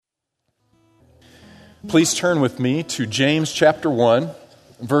Please turn with me to James chapter 1,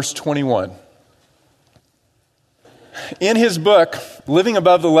 verse 21. In his book, Living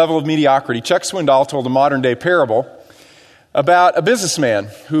Above the Level of Mediocrity, Chuck Swindoll told a modern-day parable about a businessman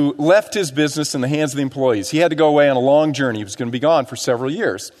who left his business in the hands of the employees. He had to go away on a long journey. He was going to be gone for several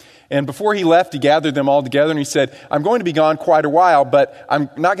years. And before he left, he gathered them all together and he said, I'm going to be gone quite a while, but I'm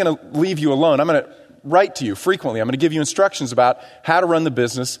not going to leave you alone. I'm going to write to you frequently. I'm going to give you instructions about how to run the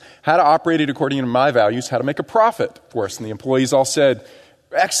business, how to operate it according to my values, how to make a profit for us. And the employees all said,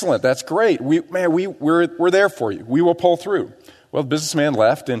 excellent, that's great. We're there for you. We will pull through. Well, the businessman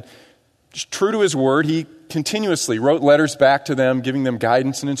left, and just true to his word, he continuously wrote letters back to them, giving them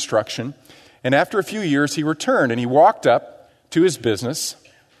guidance and instruction. And after a few years, he returned, and he walked up to his business,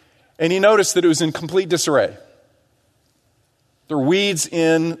 and he noticed that it was in complete disarray. There were weeds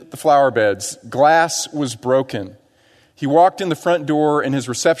in the flower beds. Glass was broken. He walked in the front door, and his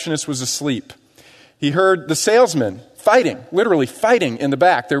receptionist was asleep. He heard the salesman fighting, literally fighting in the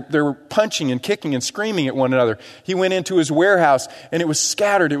back. They were punching and kicking and screaming at one another. He went into his warehouse, and it was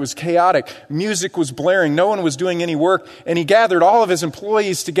scattered. It was chaotic. Music was blaring. No one was doing any work. And he gathered all of his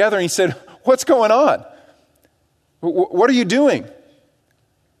employees together, and he said, what's going on? What are you doing?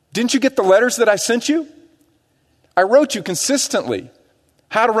 Didn't you get the letters that I sent you? I wrote you consistently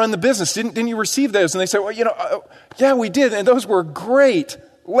how to run the business. Didn't you receive those? And they said, well, yeah, we did. And those were great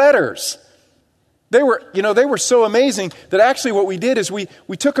letters. They were so amazing that actually what we did is we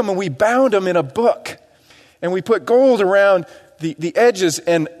took them and we bound them in a book. And we put gold around the edges,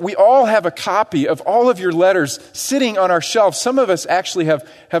 and we all have a copy of all of your letters sitting on our shelf. Some of us actually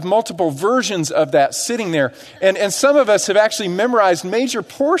have multiple versions of that sitting there. And some of us have actually memorized major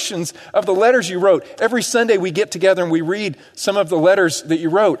portions of the letters you wrote. Every Sunday we get together and we read some of the letters that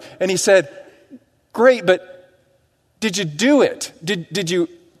you wrote. And he said, great, but did you do it? Did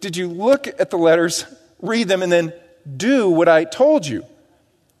you look at the letters, read them, and then do what I told you?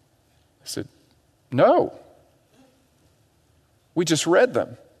 I said, no. We just read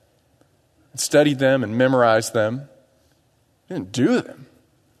them, and studied them, and memorized them. We didn't do them.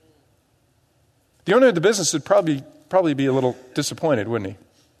 The owner of the business would probably be a little disappointed, wouldn't he?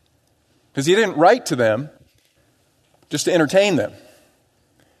 Because he didn't write to them just to entertain them.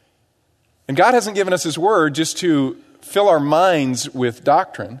 And God hasn't given us His Word just to fill our minds with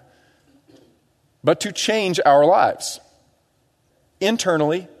doctrine, but to change our lives,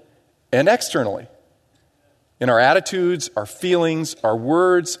 internally and externally. In our attitudes, our feelings, our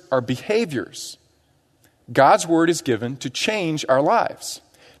words, our behaviors. God's Word is given to change our lives.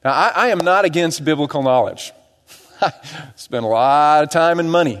 Now, I am not against biblical knowledge. I spent a lot of time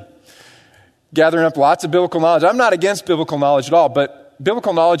and money gathering up lots of biblical knowledge. I'm not against biblical knowledge at all, but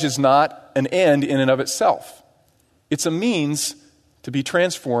biblical knowledge is not an end in and of itself. It's a means to be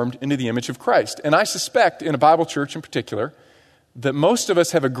transformed into the image of Christ. And I suspect, in a Bible church in particular, that most of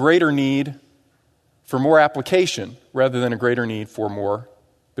us have a greater need for more application rather than a greater need for more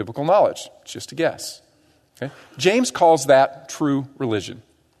biblical knowledge. It's just a guess. Okay? James calls that true religion.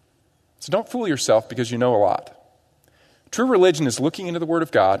 So don't fool yourself because you know a lot. True religion is looking into the Word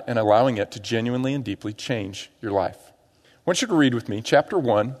of God and allowing it to genuinely and deeply change your life. I want you to read with me chapter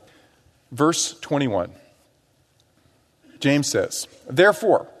 1, verse 21. James says,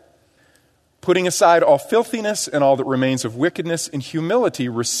 therefore, putting aside all filthiness and all that remains of wickedness, in humility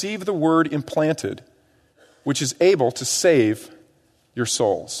receive the word implanted, which is able to save your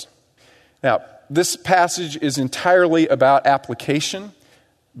souls. Now, this passage is entirely about application,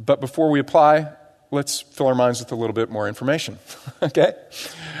 but before we apply, let's fill our minds with a little bit more information, okay?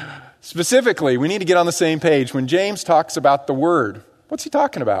 Specifically, we need to get on the same page. When James talks about the Word, what's he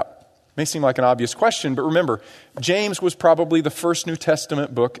talking about? May seem like an obvious question, but remember, James was probably the first New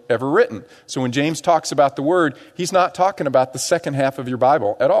Testament book ever written. So when James talks about the Word, he's not talking about the second half of your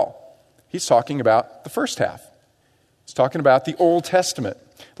Bible at all. He's talking about the first half. He's talking about the Old Testament.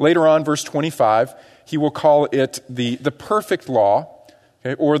 Later on, verse 25, he will call it the perfect law,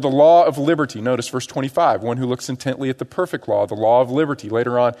 okay, or the law of liberty. Notice verse 25, one who looks intently at the perfect law, the law of liberty.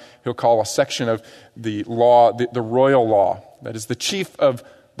 Later on, he'll call a section of the law, the royal law. That is the chief of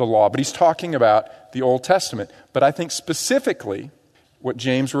the law. But he's talking about the Old Testament. But I think specifically what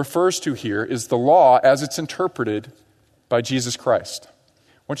James refers to here is the law as it's interpreted by Jesus Christ.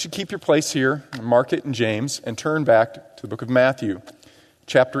 I want you to keep your place here, mark it in James, and turn back to the book of Matthew,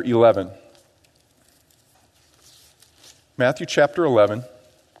 chapter 11. Matthew chapter 11,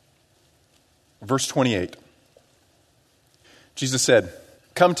 verse 28. Jesus said,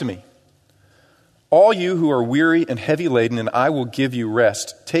 come to me, all you who are weary and heavy laden, and I will give you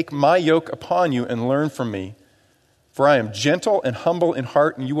rest. Take my yoke upon you and learn from me, For I am gentle and humble in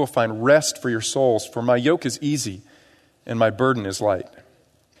heart, and you will find rest for your souls. For my yoke is easy, and my burden is light.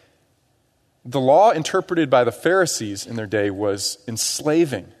 The law interpreted by the Pharisees in their day was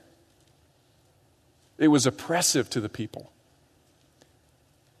enslaving. It was oppressive to the people.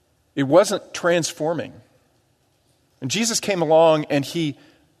 It wasn't transforming. And Jesus came along and he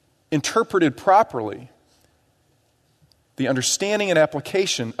interpreted properly the understanding and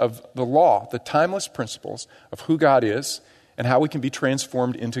application of the law, the timeless principles of who God is and how we can be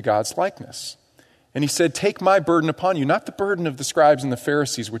transformed into God's likeness. And he said, take my burden upon you, not the burden of the scribes and the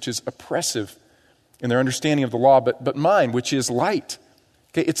Pharisees, which is oppressive in their understanding of the law, but mine, which is light.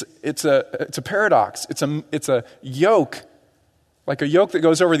 Okay, it's a paradox. It's a yoke, like a yoke that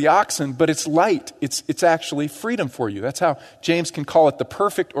goes over the oxen, but it's light. It's actually freedom for you. That's how James can call it the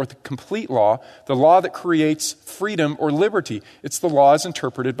perfect or the complete law, the law that creates freedom or liberty. It's the law as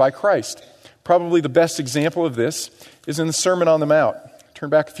interpreted by Christ. Probably the best example of this is in the Sermon on the Mount. Turn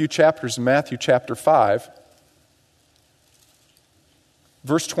back a few chapters in Matthew chapter 5,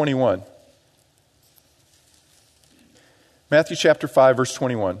 verse 21. Matthew chapter 5, verse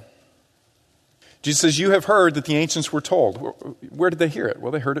 21. Jesus says, you have heard that the ancients were told. Where did they hear it?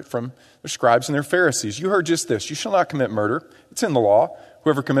 Well, they heard it from their scribes and their Pharisees. You heard just this, you shall not commit murder. It's in the law.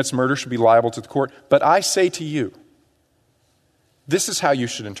 Whoever commits murder should be liable to the court. But I say to you, this is how you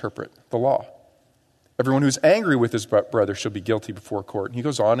should interpret the law. Everyone who's angry with his brother shall be guilty before court. And he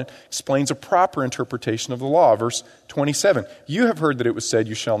goes on and explains a proper interpretation of the law. Verse 27, you have heard that it was said,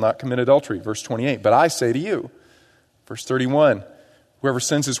 you shall not commit adultery. Verse 28, but I say to you. Verse 31, whoever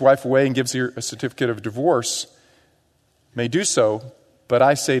sends his wife away and gives her a certificate of divorce may do so, but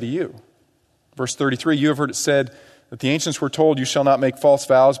I say to you. Verse 33, you have heard it said that the ancients were told, you shall not make false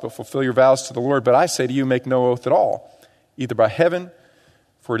vows, but fulfill your vows to the Lord. But I say to you, make no oath at all, either by heaven,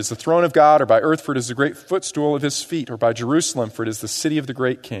 for it is the throne of God, or by earth, for it is the great footstool of his feet, or by Jerusalem, for it is the city of the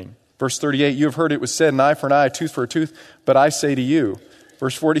great king. Verse 38, you have heard it was said, an eye for an eye, a tooth for a tooth, but I say to you.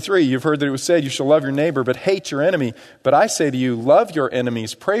 Verse 43, you've heard that it was said, you shall love your neighbor, but hate your enemy. But I say to you, love your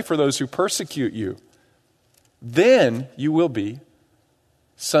enemies, pray for those who persecute you. Then you will be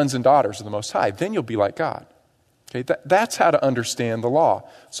sons and daughters of the Most High. Then you'll be like God. Okay, that's how to understand the law.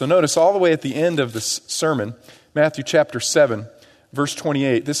 So notice all the way at the end of this sermon, Matthew chapter 7, verse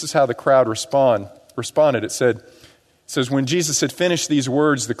 28, this is how the crowd responded. It says, when Jesus had finished these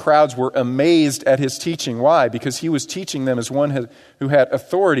words, the crowds were amazed at his teaching. Why? Because he was teaching them as one who had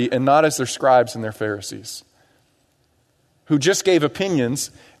authority and not as their scribes and their Pharisees, who just gave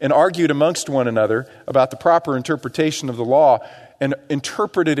opinions and argued amongst one another about the proper interpretation of the law and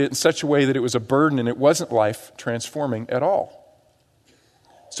interpreted it in such a way that it was a burden and it wasn't life transforming at all.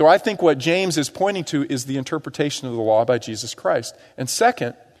 So I think what James is pointing to is the interpretation of the law by Jesus Christ. And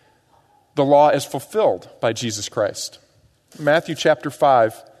second, the law is fulfilled by Jesus Christ. Matthew chapter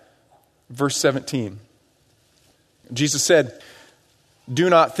 5, verse 17. Jesus said, do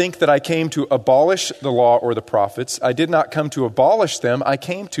not think that I came to abolish the law or the prophets. I did not come to abolish them. I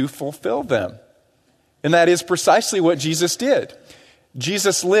came to fulfill them. And that is precisely what Jesus did.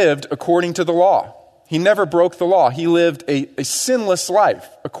 Jesus lived according to the law. He never broke the law. He lived a sinless life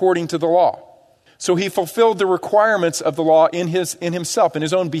according to the law. So he fulfilled the requirements of the law in himself, in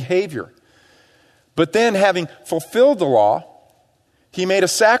his own behavior. But then, having fulfilled the law, he made a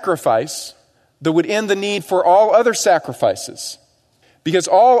sacrifice that would end the need for all other sacrifices. Because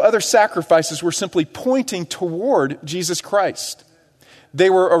all other sacrifices were simply pointing toward Jesus Christ. They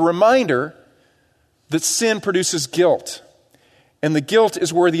were a reminder that sin produces guilt, and the guilt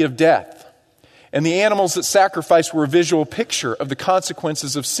is worthy of death. And the animals that sacrificed were a visual picture of the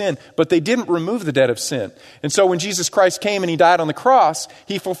consequences of sin, but they didn't remove the debt of sin. And so when Jesus Christ came and he died on the cross,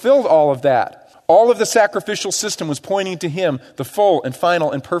 he fulfilled all of that. All of the sacrificial system was pointing to him, the full and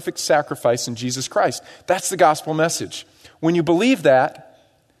final and perfect sacrifice in Jesus Christ. That's the gospel message. When you believe that,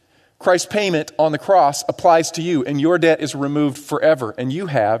 Christ's payment on the cross applies to you, and your debt is removed forever, and you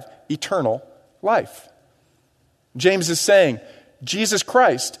have eternal life. James is saying, Jesus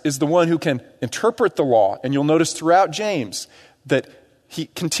Christ is the one who can interpret the law, and you'll notice throughout James that he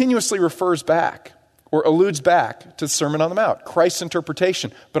continuously refers back or alludes back to the Sermon on the Mount, Christ's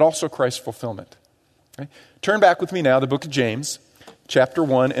interpretation, but also Christ's fulfillment. Okay? Turn back with me now to the book of James, chapter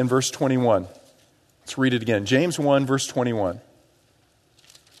 1 and verse 21. Let's read it again. James 1, verse 21.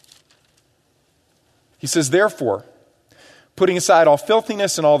 He says, therefore, putting aside all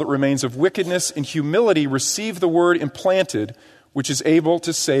filthiness and all that remains of wickedness, in humility receive the word implanted, which is able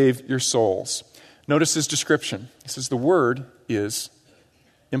to save your souls. Notice his description. He says the word is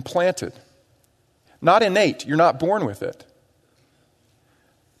implanted. Not innate. You're not born with it.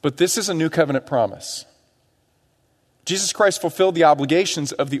 But this is a new covenant promise. Jesus Christ fulfilled the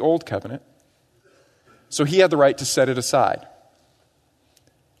obligations of the old covenant, so he had the right to set it aside.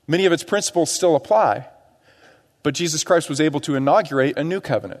 Many of its principles still apply, but Jesus Christ was able to inaugurate a new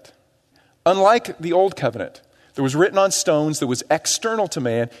covenant. Unlike the old covenant that was written on stones, that was external to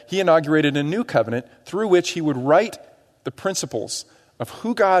man, he inaugurated a new covenant through which he would write the principles of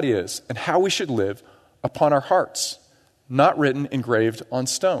who God is and how we should live upon our hearts, not written, engraved on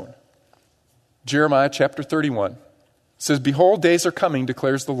stone. Jeremiah chapter 31 says, "Behold, days are coming,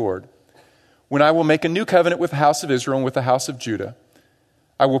 declares the Lord, when I will make a new covenant with the house of Israel and with the house of Judah.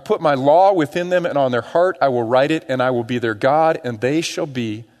 I will put my law within them, and on their heart I will write it, and I will be their God, and they shall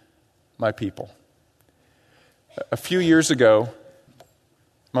be my people." A few years ago,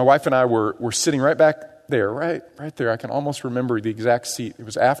 my wife and I were sitting right back there, right there. I can almost remember the exact seat. It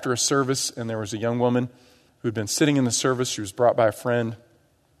was after a service, and there was a young woman who had been sitting in the service. She was brought by a friend,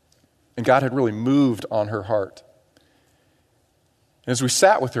 and God had really moved on her heart. And as we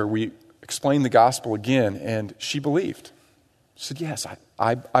sat with her, we explained the gospel again, and she believed. She said, "Yes,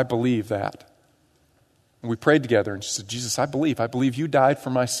 I believe that." And we prayed together, and she said, "Jesus, I believe you died for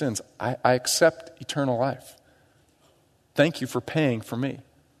my sins. I accept eternal life. Thank you for paying for me."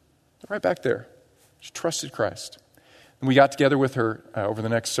 Right back there. She trusted Christ. And we got together with her over the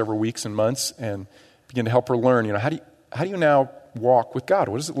next several weeks and months and began to help her learn, how do you now walk with God?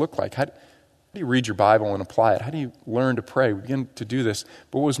 What does it look like? How do you read your Bible and apply it? How do you learn to pray? We began to do this.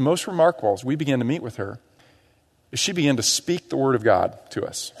 But what was most remarkable as we began to meet with her is she began to speak the Word of God to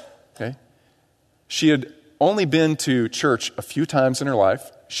us. Okay? She had only been to church a few times in her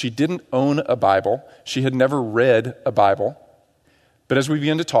life. She didn't own a Bible. She had never read a Bible. But as we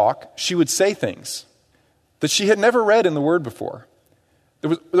began to talk, she would say things that she had never read in the Word before.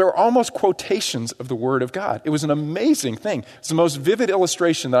 There were almost quotations of the Word of God. It was an amazing thing. It's the most vivid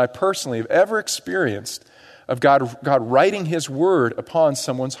illustration that I personally have ever experienced of God writing His Word upon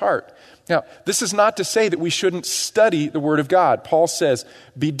someone's heart. Now, this is not to say that we shouldn't study the Word of God. Paul says,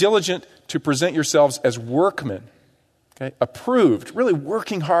 "Be diligent to present yourselves as workmen," okay, approved, really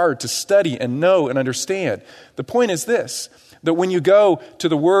working hard to study and know and understand. The point is this, that when you go to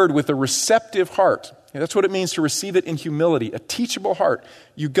the Word with a receptive heart, that's what it means to receive it in humility, a teachable heart.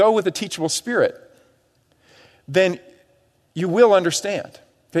 You go with a teachable spirit, then you will understand.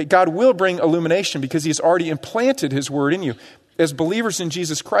 Okay? God will bring illumination because He has already implanted His Word in you. As believers in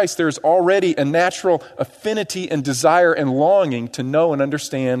Jesus Christ, there is already a natural affinity and desire and longing to know and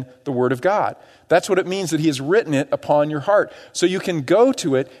understand the Word of God. That's what it means that He has written it upon your heart. So you can go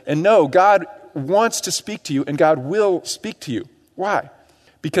to it and know God wants to speak to you and God will speak to you. Why?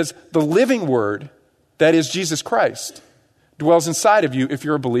 Because the living Word, that is Jesus Christ, dwells inside of you if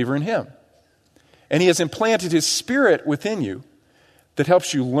you're a believer in Him. And He has implanted His Spirit within you that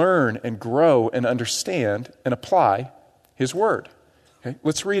helps you learn and grow and understand and apply His Word. Okay?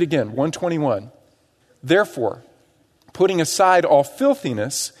 Let's read again, 121. "Therefore, putting aside all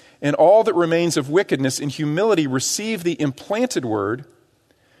filthiness and all that remains of wickedness, in humility receive the implanted Word,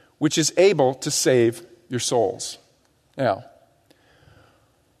 which is able to save your souls." Now,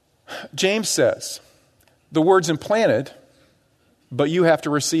 James says, the Word's implanted, but you have to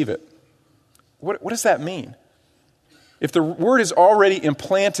receive it. What does that mean? If the Word is already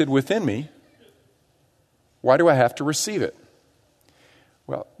implanted within me, why do I have to receive it?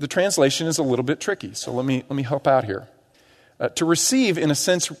 Well, the translation is a little bit tricky, so let me help out here. To receive, in a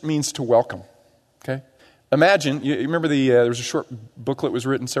sense, means to welcome. Okay? Imagine, you remember there was a short booklet was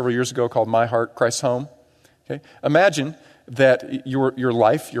written several years ago called My Heart, Christ's Home. Okay? Imagine that your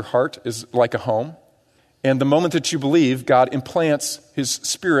life, your heart, is like a home. And the moment that you believe, God implants His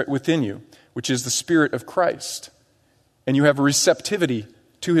Spirit within you, which is the Spirit of Christ. And you have a receptivity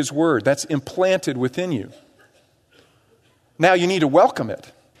to His Word. That's implanted within you. Now you need to welcome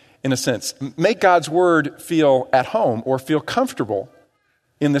it, in a sense. Make God's Word feel at home or feel comfortable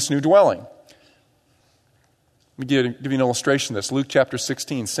in this new dwelling. Let me give you an illustration of this. Luke chapter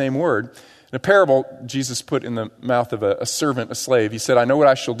 16, same word. In a parable, Jesus put in the mouth of a servant, a slave. He said, "I know what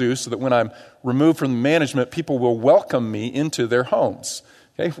I shall do so that when I'm removed from the management, people will welcome me into their homes."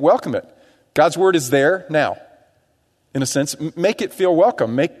 Okay, welcome it. God's Word is there now. In a sense, make it feel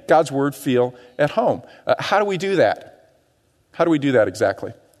welcome. Make God's Word feel at home. How do we do that? How do we do that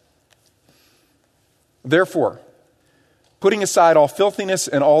exactly? "Therefore, putting aside all filthiness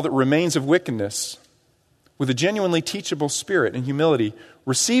and all that remains of wickedness, with a genuinely teachable spirit and humility,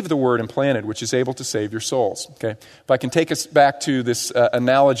 receive the Word implanted, which is able to save your souls." Okay? If I can take us back to this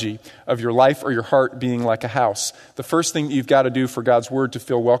analogy of your life or your heart being like a house, the first thing you've got to do for God's Word to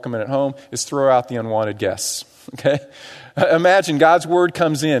feel welcome and at home is throw out the unwanted guests. Okay? Imagine God's Word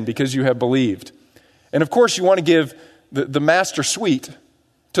comes in because you have believed. And of course, you want to give the master suite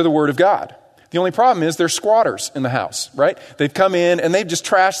to the Word of God. The only problem is there's squatters in the house, right? They've come in and they've just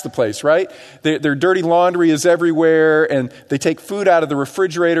trashed the place, right? Their dirty laundry is everywhere, and they take food out of the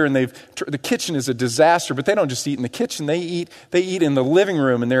refrigerator, and the kitchen is a disaster. But they don't just eat in the kitchen; they eat in the living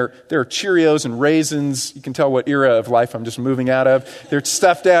room, and there are Cheerios and raisins. You can tell what era of life I'm just moving out of. They're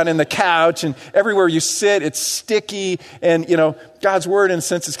stuffed down in the couch, and everywhere you sit, it's sticky. And God's Word, in a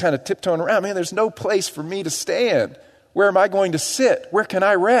sense, is kind of tiptoeing around. Man, there's no place for me to stand. Where am I going to sit? Where can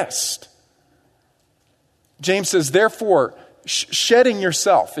I rest? James says, therefore, shedding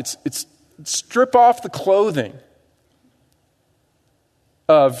yourself. It's strip off the clothing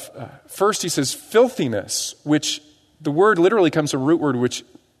of, first he says, filthiness, which the word literally comes from a root word which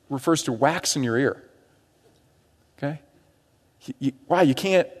refers to wax in your ear. Okay? You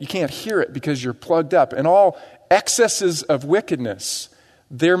can't hear it because you're plugged up. And all excesses of wickedness,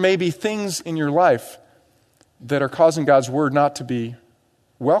 there may be things in your life that are causing God's word not to be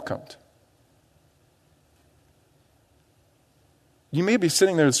welcomed. You may be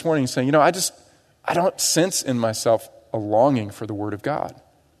sitting there this morning saying, I don't sense in myself a longing for the Word of God.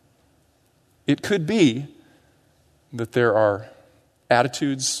 It could be that there are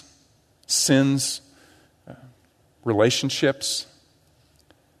attitudes, sins, relationships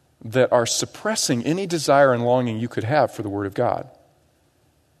that are suppressing any desire and longing you could have for the Word of God.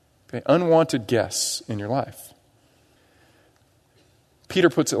 Okay? Unwanted guests in your life. Peter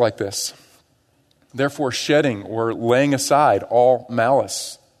puts it like this. Therefore, shedding or laying aside all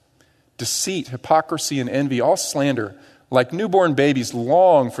malice, deceit, hypocrisy, and envy, all slander, like newborn babies,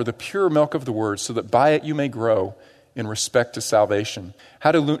 long for the pure milk of the word, so that by it you may grow in respect to salvation.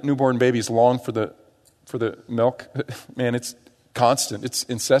 How do newborn babies long for the milk? Man, it's constant. It's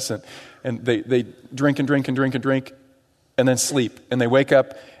incessant. And they drink and drink and drink and drink and then sleep. And they wake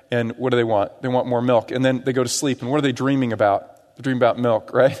up, and what do they want? They want more milk. And then they go to sleep. And what are they dreaming about? They dream about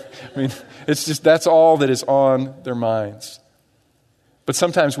milk, right? I mean, it's just, that's all that is on their minds. But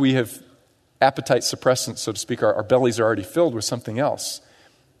sometimes we have appetite suppressants, so to speak. Our bellies are already filled with something else.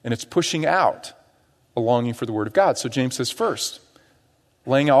 And it's pushing out a longing for the Word of God. So James says, first,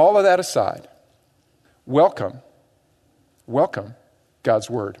 laying all of that aside, welcome God's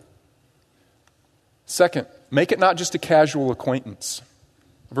Word. Second, make it not just a casual acquaintance.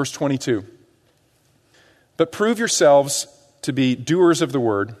 Verse 22. But prove yourselves to be doers of the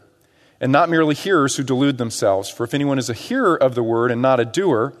word, and not merely hearers who delude themselves. For if anyone is a hearer of the word and not a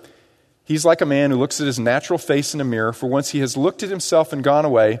doer, he's like a man who looks at his natural face in a mirror. For once he has looked at himself and gone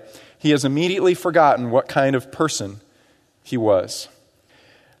away, he has immediately forgotten what kind of person he was.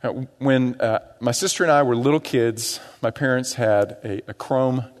 When my sister and I were little kids, my parents had a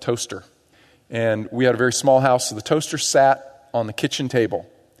chrome toaster. And we had a very small house, so the toaster sat on the kitchen table.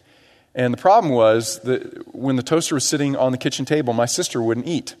 And the problem was that when the toaster was sitting on the kitchen table, my sister wouldn't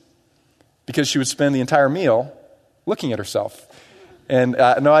eat because she would spend the entire meal looking at herself. And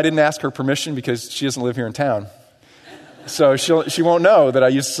no, I didn't ask her permission because she doesn't live here in town. So she won't know that I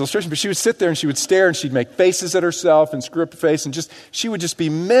used this illustration. But she would sit there and she would stare and she'd make faces at herself and screw up her face. And she would just be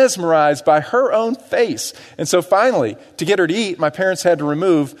mesmerized by her own face. And so finally, to get her to eat, my parents had to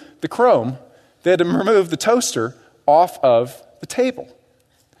remove the chrome. They had to remove the toaster off of the table.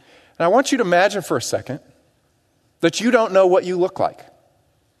 And I want you to imagine for a second that you don't know what you look like.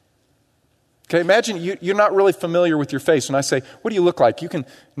 Okay, imagine you're not really familiar with your face. When I say, what do you look like? You can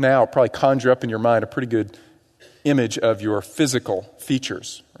now probably conjure up in your mind a pretty good image of your physical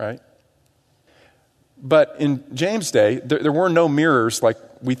features, right? But in James' day, there were no mirrors like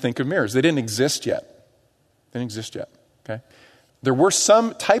we think of mirrors. They didn't exist yet. Okay? There were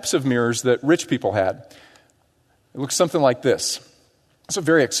some types of mirrors that rich people had. It looks something like this. It's a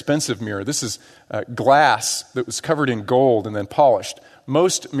very expensive mirror. This is glass that was covered in gold and then polished.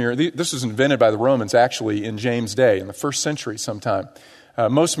 Most mirrors, this was invented by the Romans actually in James' day, in the 1st century sometime.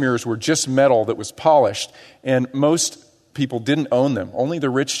 Most mirrors were just metal that was polished, and most people didn't own them. Only the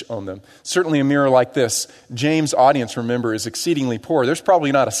rich owned them. Certainly a mirror like this, James' audience, remember, is exceedingly poor. There's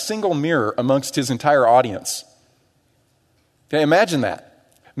probably not a single mirror amongst his entire audience. Okay, imagine that.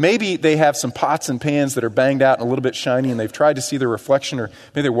 Maybe they have some pots and pans that are banged out and a little bit shiny, and they've tried to see their reflection, or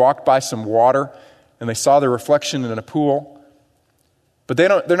maybe they walked by some water and they saw their reflection in a pool, but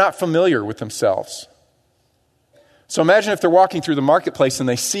they're not familiar with themselves. So imagine if they're walking through the marketplace and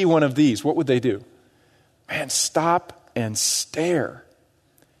they see one of these. What would they do? Man, stop and stare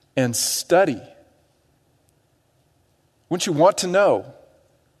and study. Wouldn't you want to know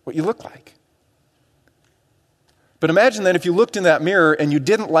what you look like? But imagine that if you looked in that mirror and you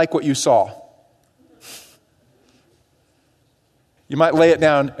didn't like what you saw. You might lay it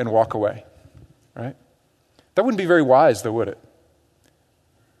down and walk away, right? That wouldn't be very wise, though, would it?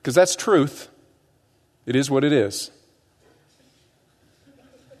 Because that's truth. It is what it is.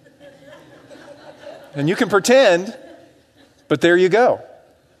 And you can pretend, but there you go.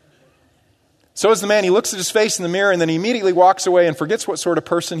 So is the man. He looks at his face in the mirror and then he immediately walks away and forgets what sort of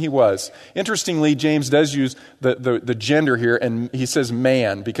person he was. Interestingly, James does use the gender here, and he says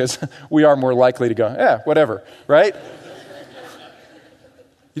man because we are more likely to go, whatever, right?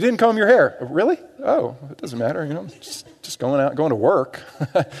 You didn't comb your hair. Really? Oh, it doesn't matter. Just going to work.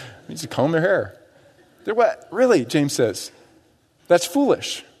 You need to comb their hair. What? Really, James says. That's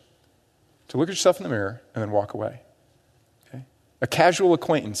foolish to look at yourself in the mirror and then walk away. Okay? A casual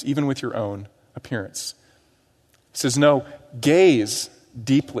acquaintance, even with your own appearance. He says, no, gaze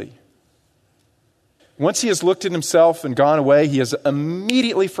deeply. Once he has looked at himself and gone away, he has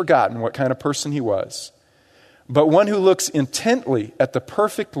immediately forgotten what kind of person he was. But one who looks intently at the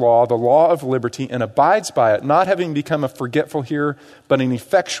perfect law, the law of liberty, and abides by it, not having become a forgetful hearer, but an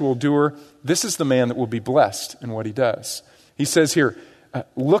effectual doer, this is the man that will be blessed in what he does. He says here,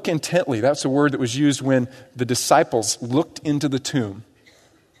 look intently. That's a word that was used when the disciples looked into the tomb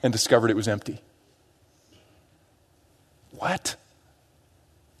and discovered it was empty. What?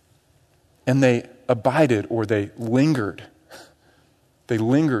 And they abided, or they lingered. They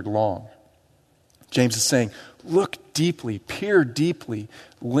lingered long. James is saying, look deeply, peer deeply,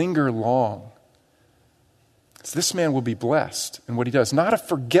 linger long. So this man will be blessed in what he does. Not a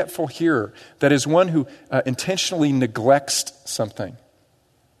forgetful hearer, that is one who intentionally neglects something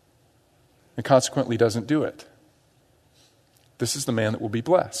and consequently doesn't do it. This is the man that will be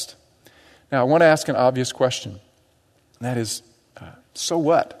blessed. Now, I want to ask an obvious question. And that is, so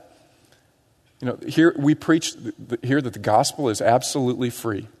what? Here we preach here that the gospel is absolutely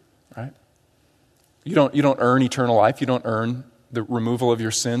free, right? You don't earn eternal life. You don't earn the removal of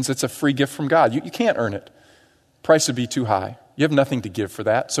your sins. It's a free gift from God. You can't earn it. Price would be too high. You have nothing to give for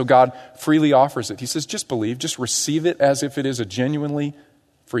that. So God freely offers it. He says, just believe, just receive it as if it is a genuinely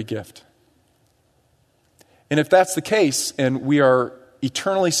free gift. And if that's the case, and we are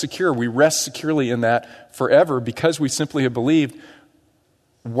eternally secure, we rest securely in that forever because we simply have believed,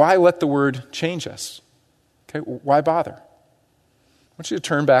 why let the word change us? Okay, why bother? I want you to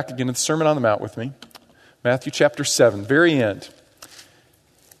turn back again to the Sermon on the Mount with me. Matthew chapter 7, very end.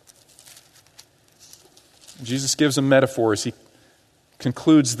 Jesus gives a metaphor as he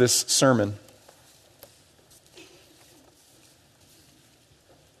concludes this sermon.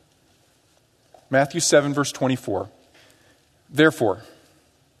 Matthew 7, verse 24. Therefore,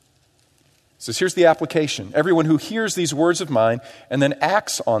 says, here's the application. Everyone who hears these words of mine and then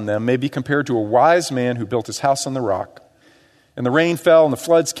acts on them may be compared to a wise man who built his house on the rock. And the rain fell, and the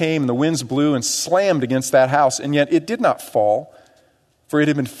floods came, and the winds blew and slammed against that house, and yet it did not fall, for it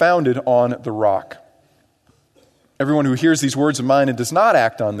had been founded on the rock. Everyone who hears these words of mine and does not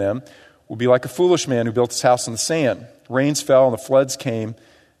act on them will be like a foolish man who built his house on the sand. Rains fell, and the floods came,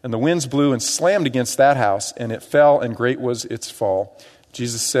 and the winds blew and slammed against that house, and it fell, and great was its fall.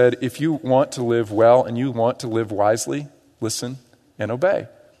 Jesus said, if you want to live well and you want to live wisely, listen and obey.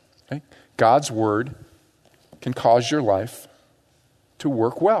 Okay? God's word can cause your life to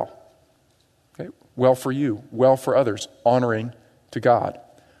work well. Okay? Well for you, well for others, honoring to God.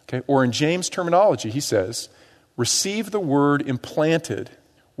 Okay? Or in James' terminology, he says, receive the word implanted,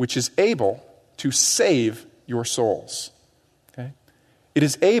 which is able to save your souls. Okay? It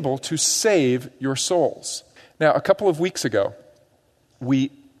is able to save your souls. Now, a couple of weeks ago,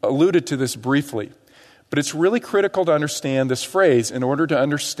 we alluded to this briefly, but it's really critical to understand this phrase in order to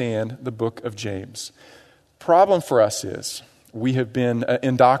understand the book of James. Problem for us is we have been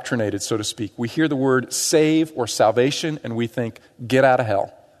indoctrinated, so to speak. We hear the word save or salvation and we think, get out of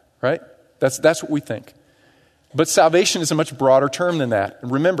hell, right? That's what we think. But salvation is a much broader term than that.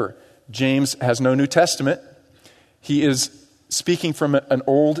 And remember, James has no New Testament. He is speaking from an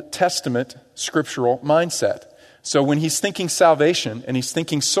Old Testament scriptural mindset. So when he's thinking salvation and he's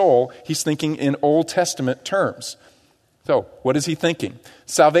thinking soul, he's thinking in Old Testament terms. So what is he thinking?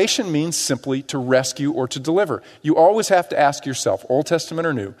 Salvation means simply to rescue or to deliver. You always have to ask yourself, Old Testament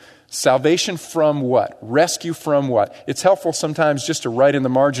or New, salvation from what? Rescue from what? It's helpful sometimes just to write in the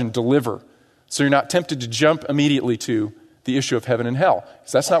margin, deliver, so you're not tempted to jump immediately to the issue of heaven and hell,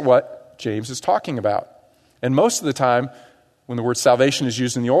 because that's not what James is talking about. And most of the time, when the word salvation is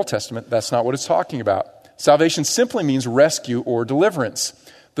used in the Old Testament, that's not what it's talking about. Salvation simply means rescue or deliverance.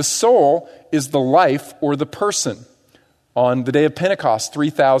 The soul is the life or the person. On the day of Pentecost,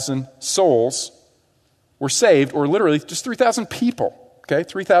 3,000 souls were saved, or literally just 3,000 people. Okay,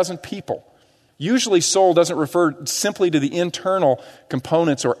 3,000 people. Usually soul doesn't refer simply to the internal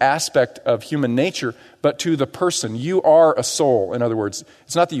components or aspect of human nature, but to the person. You are a soul, in other words.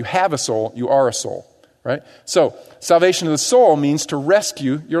 It's not that you have a soul, you are a soul, right? So, salvation of the soul means to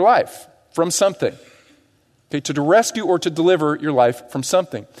rescue your life from something. Okay, to rescue or to deliver your life from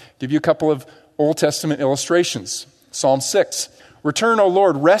something. I'll give you a couple of Old Testament illustrations. Psalm 6. Return, O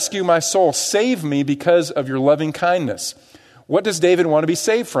Lord, rescue my soul. Save me because of your loving kindness. What does David want to be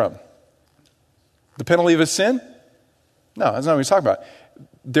saved from? The penalty of his sin? No, that's not what he's talking about.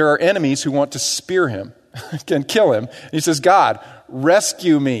 There are enemies who want to spear him and kill him. And he says, God,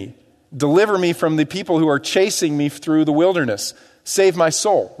 rescue me. Deliver me from the people who are chasing me through the wilderness. Save my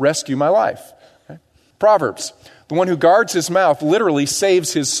soul. Rescue my life. Okay? Proverbs. The one who guards his mouth literally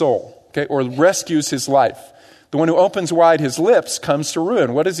saves his soul, okay, or rescues his life. The one who opens wide his lips comes to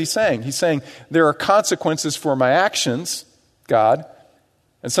ruin. What is he saying? He's saying, there are consequences for my actions, God.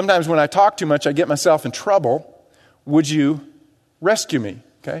 And sometimes when I talk too much, I get myself in trouble. Would you rescue me?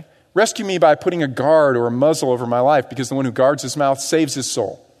 Okay? Rescue me by putting a guard or a muzzle over my life, because the one who guards his mouth saves his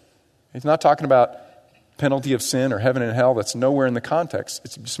soul. He's not talking about penalty of sin or heaven and hell. That's nowhere in the context.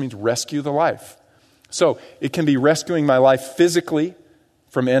 It just means rescue the life. So it can be rescuing my life physically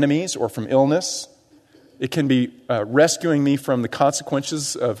from enemies or from illness. It can be rescuing me from the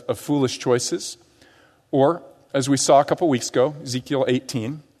consequences of foolish choices. Or, as we saw a couple weeks ago, Ezekiel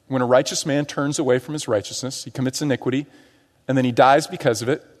 18, when a righteous man turns away from his righteousness, he commits iniquity, and then he dies because of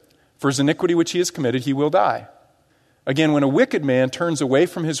it. For his iniquity which he has committed, he will die. Again, when a wicked man turns away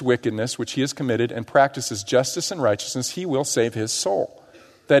from his wickedness which he has committed and practices justice and righteousness, he will save his soul.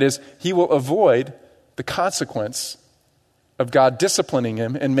 That is, he will avoid the consequence of God disciplining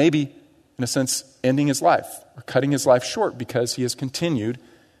him and maybe, in a sense, ending his life or cutting his life short because he has continued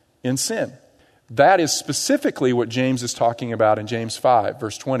in sin. That is specifically what James is talking about in James 5,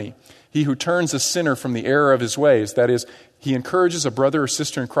 verse 20. He who turns a sinner from the error of his ways, that is, he encourages a brother or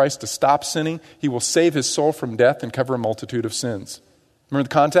sister in Christ to stop sinning, he will save his soul from death and cover a multitude of sins. Remember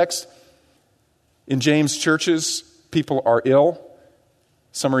the context? In James' churches, people are ill.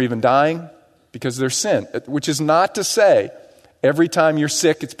 Some are even dying because of their sin, which is not to say every time you're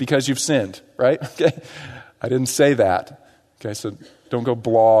sick, it's because you've sinned, right? Okay, I didn't say that. Okay, so don't go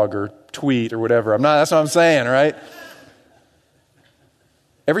blog or tweet or whatever. That's what I'm saying, right?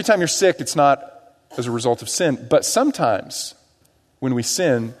 Every time you're sick, it's not as a result of sin. But sometimes when we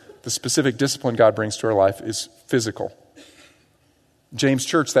sin, the specific discipline God brings to our life is physical. James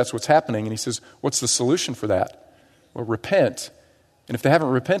Church, that's what's happening. And he says, what's the solution for that? Well, repent. And if they haven't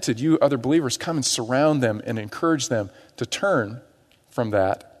repented, you other believers come and surround them and encourage them to turn from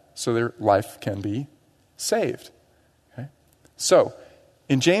that so their life can be saved. Okay? So,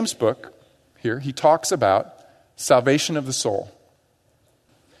 in James' book here, he talks about salvation of the soul.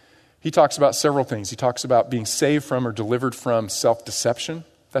 He talks about several things. He talks about being saved from or delivered from self-deception.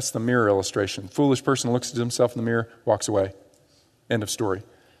 That's the mirror illustration. Foolish person looks at himself in the mirror, walks away. End of story.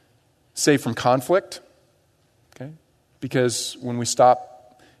 Saved from conflict. Okay? Because when we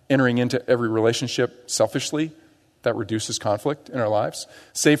stop entering into every relationship selfishly, that reduces conflict in our lives.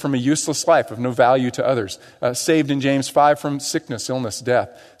 Saved from a useless life of no value to others. Saved in James 5 from sickness, illness, death.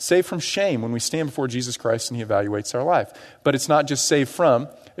 Saved from shame when we stand before Jesus Christ and he evaluates our life. But it's not just saved from,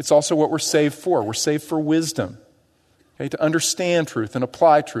 it's also what we're saved for. We're saved for wisdom, okay, to understand truth and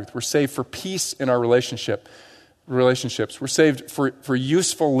apply truth. We're saved for peace in our relationships. We're saved for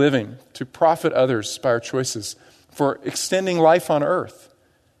useful living, to profit others by our choices, for extending life on earth,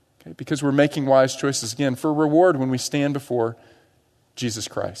 okay, because we're making wise choices, again, for reward when we stand before Jesus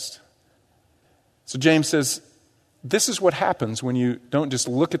Christ. So James says, this is what happens when you don't just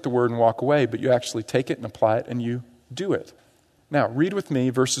look at the word and walk away, but you actually take it and apply it and you do it. Now, read with me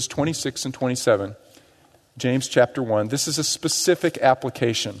verses 26 and 27, James chapter 1. This is a specific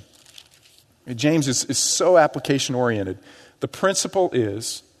application. James is so application-oriented. The principle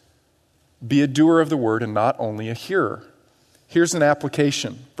is, be a doer of the word and not only a hearer. Here's an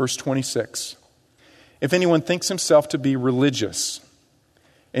application, verse 26. If anyone thinks himself to be religious,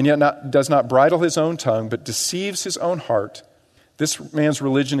 and yet does not bridle his own tongue, but deceives his own heart, this man's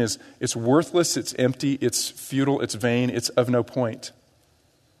religion it's worthless, it's empty, it's futile, it's vain, it's of no point.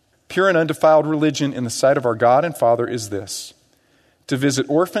 Pure and undefiled religion in the sight of our God and Father is this: to visit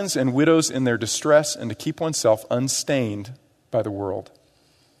orphans and widows in their distress and to keep oneself unstained by the world.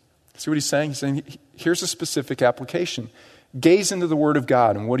 See what he's saying? He's saying, here's a specific application. Gaze into the Word of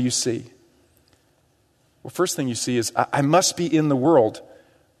God, and what do you see? Well, first thing you see is, I must be in the world,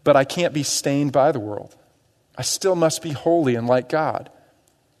 but I can't be stained by the world. I still must be holy and like God.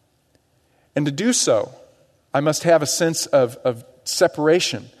 And to do so, I must have a sense of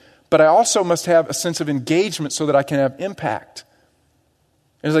separation. but I also must have a sense of engagement so that I can have impact.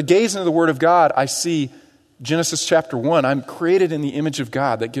 As I gaze into the Word of God, I see Genesis chapter 1, I'm created in the image of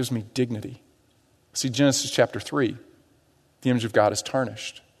God. That gives me dignity. I see Genesis chapter 3, the image of God is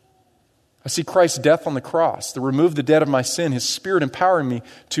tarnished. I see Christ's death on the cross, that removed the debt of my sin, His Spirit empowering me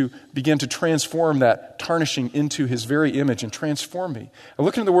to begin to transform that tarnishing into His very image and transform me. I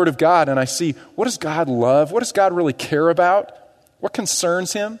look into the Word of God and I see, what does God love? What does God really care about? What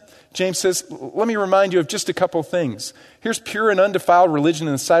concerns Him? James says, let me remind you of just a couple of things. Here's pure and undefiled religion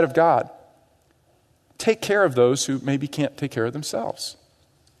in the sight of God. Take care of those who maybe can't take care of themselves.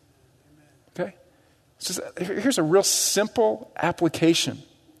 Okay? So here's a real simple application.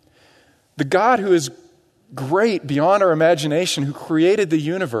 The God who is great beyond our imagination, who created the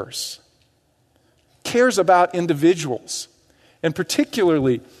universe, cares about individuals, and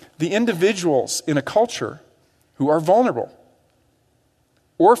particularly the individuals in a culture who are vulnerable.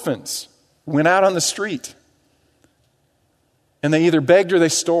 Orphans went out on the street, and they either begged or they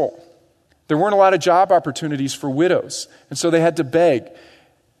stole. There weren't a lot of job opportunities for widows, and so they had to beg.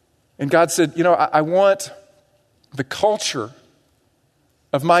 And God said, I want the culture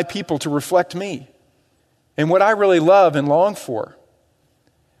of my people to reflect me. And what I really love and long for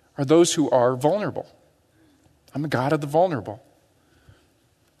are those who are vulnerable. I'm the God of the vulnerable.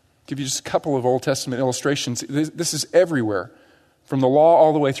 I'll give you just a couple of Old Testament illustrations. This is everywhere, from the law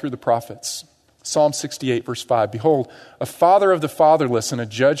all the way through the prophets. Psalm 68, verse 5. Behold, a father of the fatherless and a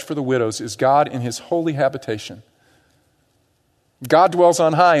judge for the widows is God in His holy habitation. God dwells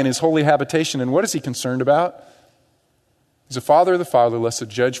on high in His holy habitation, and what is He concerned about? He's a father of the fatherless, a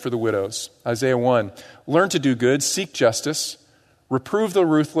judge for the widows. Isaiah 1. Learn to do good, seek justice, reprove the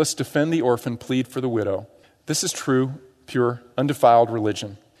ruthless, defend the orphan, plead for the widow. This is true, pure, undefiled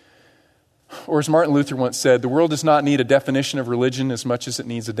religion. Or as Martin Luther once said, the world does not need a definition of religion as much as it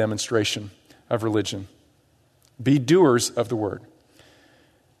needs a demonstration of religion. Be doers of the word.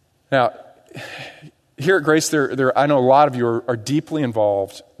 Now, here at Grace, I know a lot of you are deeply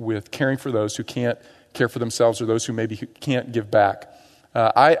involved with caring for those who can't care for themselves or those who maybe can't give back.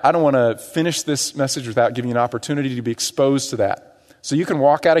 I don't want to finish this message without giving you an opportunity to be exposed to that. So you can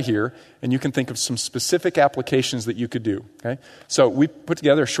walk out of here and you can think of some specific applications that you could do. Okay? So we put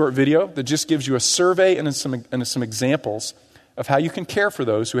together a short video that just gives you a survey and some examples of how you can care for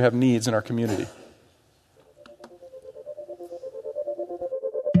those who have needs in our community.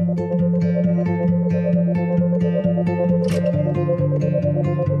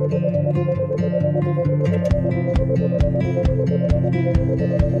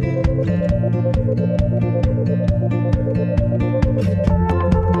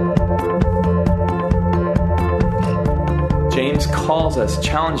 James calls us,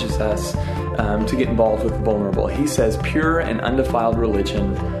 challenges us to get involved with the vulnerable. He says, pure and undefiled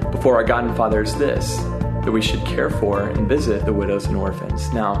religion before our God and Father is this, that we should care for and visit the widows and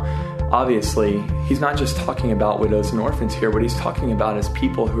orphans. Now, obviously, he's not just talking about widows and orphans here. What he's talking about is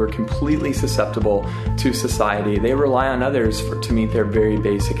people who are completely susceptible to society. They rely on others to meet their very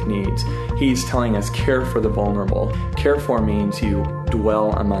basic needs. He's telling us care for the vulnerable. Care for means you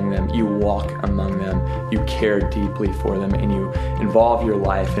dwell among them, you walk among them, you care deeply for them, and you involve your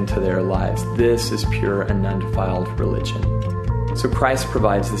life into their lives. This is pure and undefiled religion. So Christ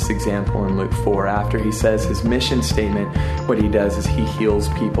provides this example in Luke 4. After he says his mission statement, what he does is he heals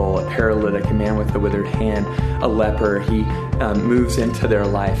people, a paralytic, a man with a withered hand, a leper. He moves into their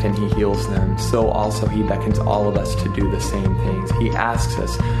life and he heals them. So also he beckons all of us to do the same things. He asks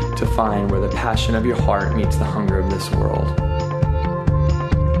us to find where the passion of your heart meets the hunger of this world.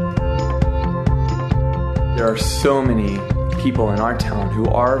 There are so many people in our town who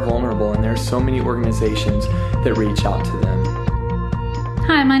are vulnerable, and there are so many organizations that reach out to them.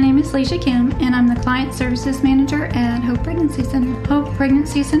 Hi, my name is Leisha Kim, and I'm the Client Services Manager at Hope Pregnancy Center. Hope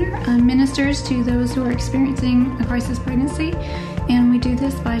Pregnancy Center ministers to those who are experiencing a crisis pregnancy, and we do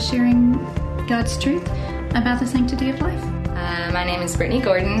this by sharing God's truth about the sanctity of life. My name is Brittany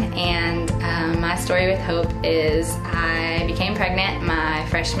Gordon, and my story with Hope is I became pregnant my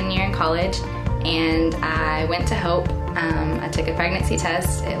freshman year in college, and I went to Hope. I took a pregnancy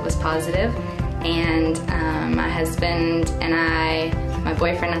test. It was positive, and my husband and my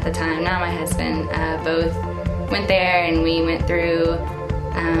boyfriend at the time, now my husband, both went there, and we went through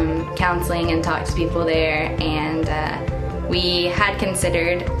counseling and talked to people there, and we had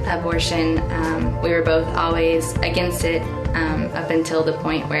considered abortion. We were both always against it up until the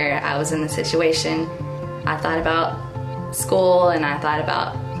point where I was in the situation. I thought about school, and I thought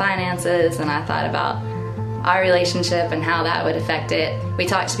about finances, and I thought about our relationship and how that would affect it. We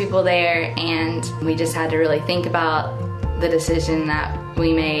talked to people there, and we just had to really think about the decision that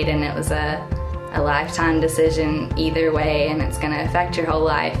we made, and it was a lifetime decision either way, and it's going to affect your whole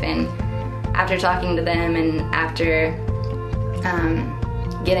life. And after talking to them and after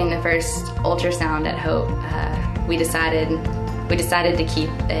getting the first ultrasound at Hope, we decided to keep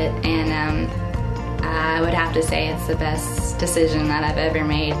it, and I would have to say it's the best decision that I've ever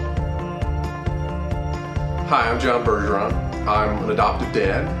made. Hi, I'm John Bergeron. I'm an adoptive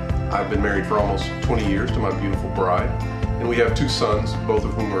dad. I've been married for almost 20 years to my beautiful bride, and we have two sons, both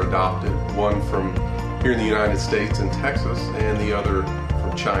of whom are adopted, one from here in the United States in Texas and the other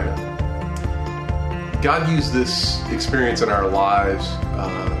from China. God used this experience in our lives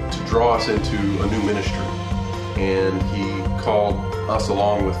to draw us into a new ministry, and He called us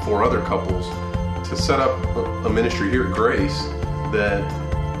along with 4 other couples to set up a ministry here at Grace that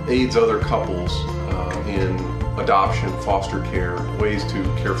aids other couples in adoption, foster care, ways to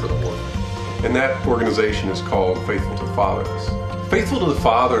care for the orphan. And that organization is called Faithful to the Fatherless. Faithful to the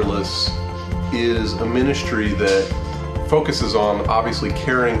Fatherless is a ministry that focuses on obviously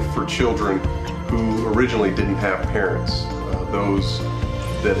caring for children who originally didn't have parents, those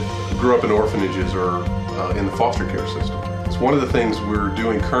that grew up in orphanages or in the foster care system. So one of the things we're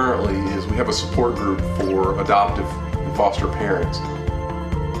doing currently is we have a support group for adoptive and foster parents.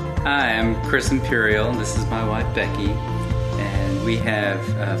 Hi, I'm Chris Imperial. This is my wife, Becky. And we have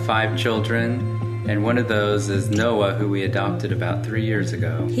 5 children. And one of those is Noah, who we adopted about 3 years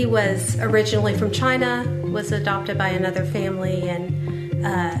ago. He was originally from China, was adopted by another family, and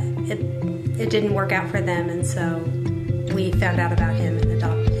it didn't work out for them. And so we found out about him and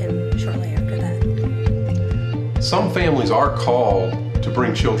adopted him shortly after that. Some families are called to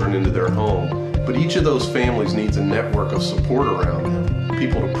bring children into their home, but each of those families needs a network of support around them.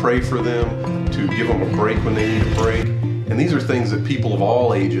 People to pray for them, to give them a break when they need a break. And these are things that people of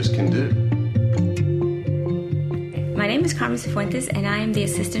all ages can do. My name is Carmen Cifuentes, and I am the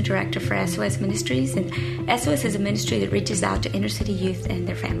Assistant Director for SOS Ministries. And SOS is a ministry that reaches out to inner city youth and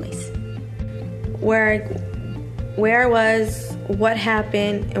their families. Where I was, what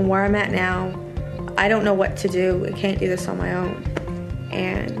happened, and where I'm at now, I don't know what to do. I can't do this on my own.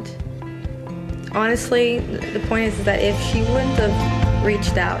 And honestly, the point is that if she wouldn't have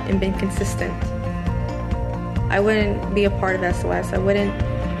reached out and been consistent, I wouldn't be a part of SOS. I wouldn't.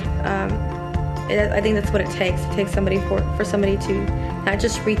 I think that's what it takes. It takes somebody for somebody to not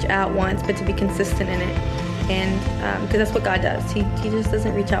just reach out once, but to be consistent in it. And because that's what God does. He just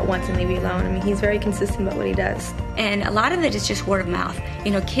doesn't reach out once and leave you alone. I mean, He's very consistent about what He does. And a lot of it is just word of mouth.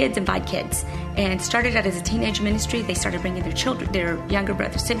 You know, kids invite kids. And started out as a teenage ministry. They started bringing their children, their younger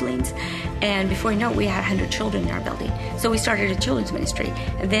brother siblings. And before you know it, we had 100 children in our building. So we started a children's ministry.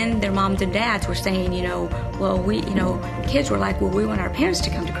 And then their moms and dads were saying, kids were like, well, we want our parents to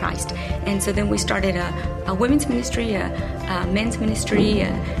come to Christ. And so then we started a women's ministry, a men's ministry.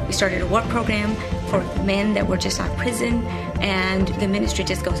 We started a work program for men that were just out of prison. And the ministry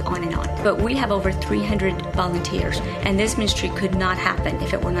just goes on and on. But we have over 300 volunteers. And this ministry could not happen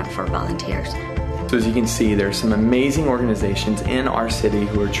if it were not for volunteers. So as you can see, there are some amazing organizations in our city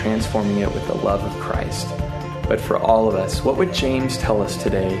who are transforming it with the love of Christ. But for all of us, what would James tell us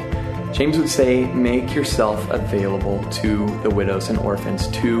today? James would say, make yourself available to the widows and orphans,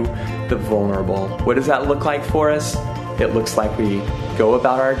 to the vulnerable. What does that look like for us? It looks like we go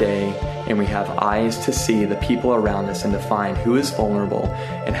about our day and we have eyes to see the people around us and to find who is vulnerable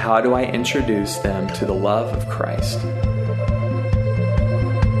and how do I introduce them to the love of Christ.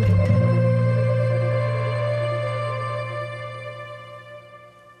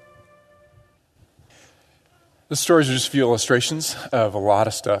 The stories are just a few illustrations of a lot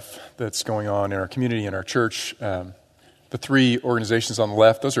of stuff that's going on in our community, in our church. The 3 organizations on the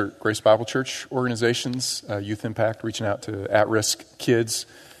left, those are Grace Bible Church organizations, Youth Impact, reaching out to at-risk kids,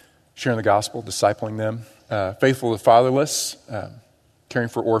 sharing the gospel, discipling them. Faithful to the Fatherless, caring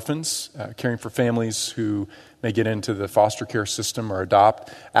for orphans, caring for families who may get into the foster care system or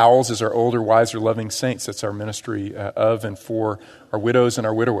adopt. Owls is our older, wiser, loving saints. That's our ministry of and for our widows and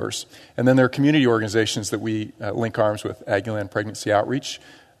our widowers. And then there are community organizations that we link arms with. Aggieland Pregnancy Outreach.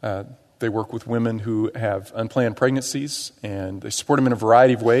 They work with women who have unplanned pregnancies, and they support them in a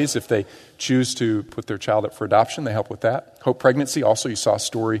variety of ways. If they choose to put their child up for adoption, they help with that. Hope Pregnancy, also you saw a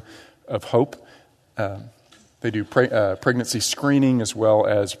story of Hope. They do pregnancy screening as well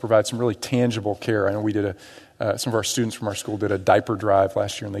as provide some really tangible care. I know we did some of our students from our school did a diaper drive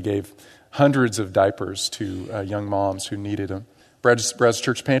last year, and they gave hundreds of diapers to young moms who needed them. Brad's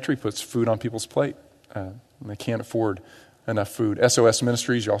Church Pantry puts food on people's plate when they can't afford enough food. SOS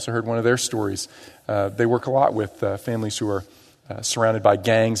Ministries, you also heard one of their stories. They work a lot with families who are surrounded by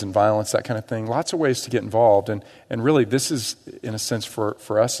gangs and violence, that kind of thing. Lots of ways to get involved. And really, this is, in a sense,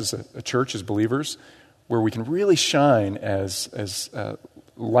 for us as a church, as believers, where we can really shine as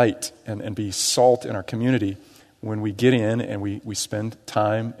light and be salt in our community when we get in and we spend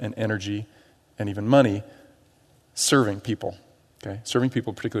time and energy and even money serving people. Okay? Serving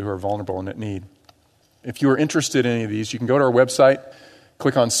people particularly who are vulnerable and at need. If you are interested in any of these, you can go to our website,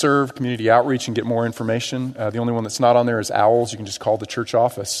 click on Serve, Community Outreach, and get more information. The only one that's not on there is Owls. You can just call the church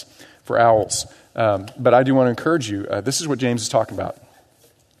office for Owls. But I do want to encourage you. This is what James is talking about.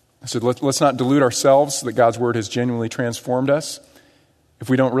 I said, let's not delude ourselves that God's Word has genuinely transformed us if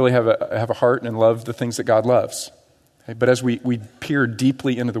we don't really have a heart and love the things that God loves. Okay? But as we peer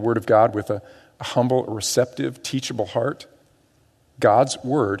deeply into the Word of God with a humble, receptive, teachable heart, God's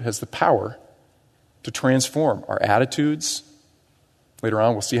Word has the power to transform our attitudes. Later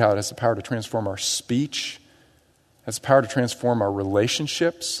on, we'll see how it has the power to transform our speech, has the power to transform our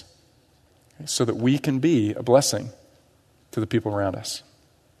relationships, okay, so that we can be a blessing to the people around us.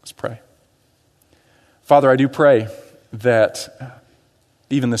 Let's pray. Father, I do pray that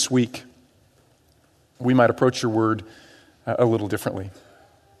even this week, we might approach your word a little differently.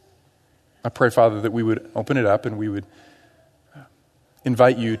 I pray, Father, that we would open it up and we would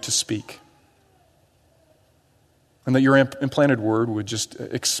invite you to speak. And that your implanted word would just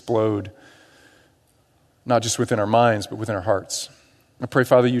explode, not just within our minds, but within our hearts. I pray,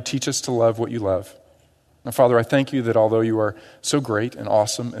 Father, you teach us to love what you love. And Father, I thank you that although you are so great and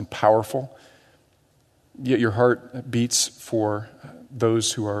awesome and powerful, yet your heart beats for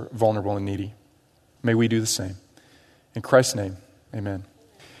those who are vulnerable and needy. May we do the same. In Christ's name, amen.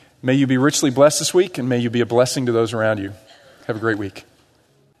 May you be richly blessed this week, and may you be a blessing to those around you. Have a great week.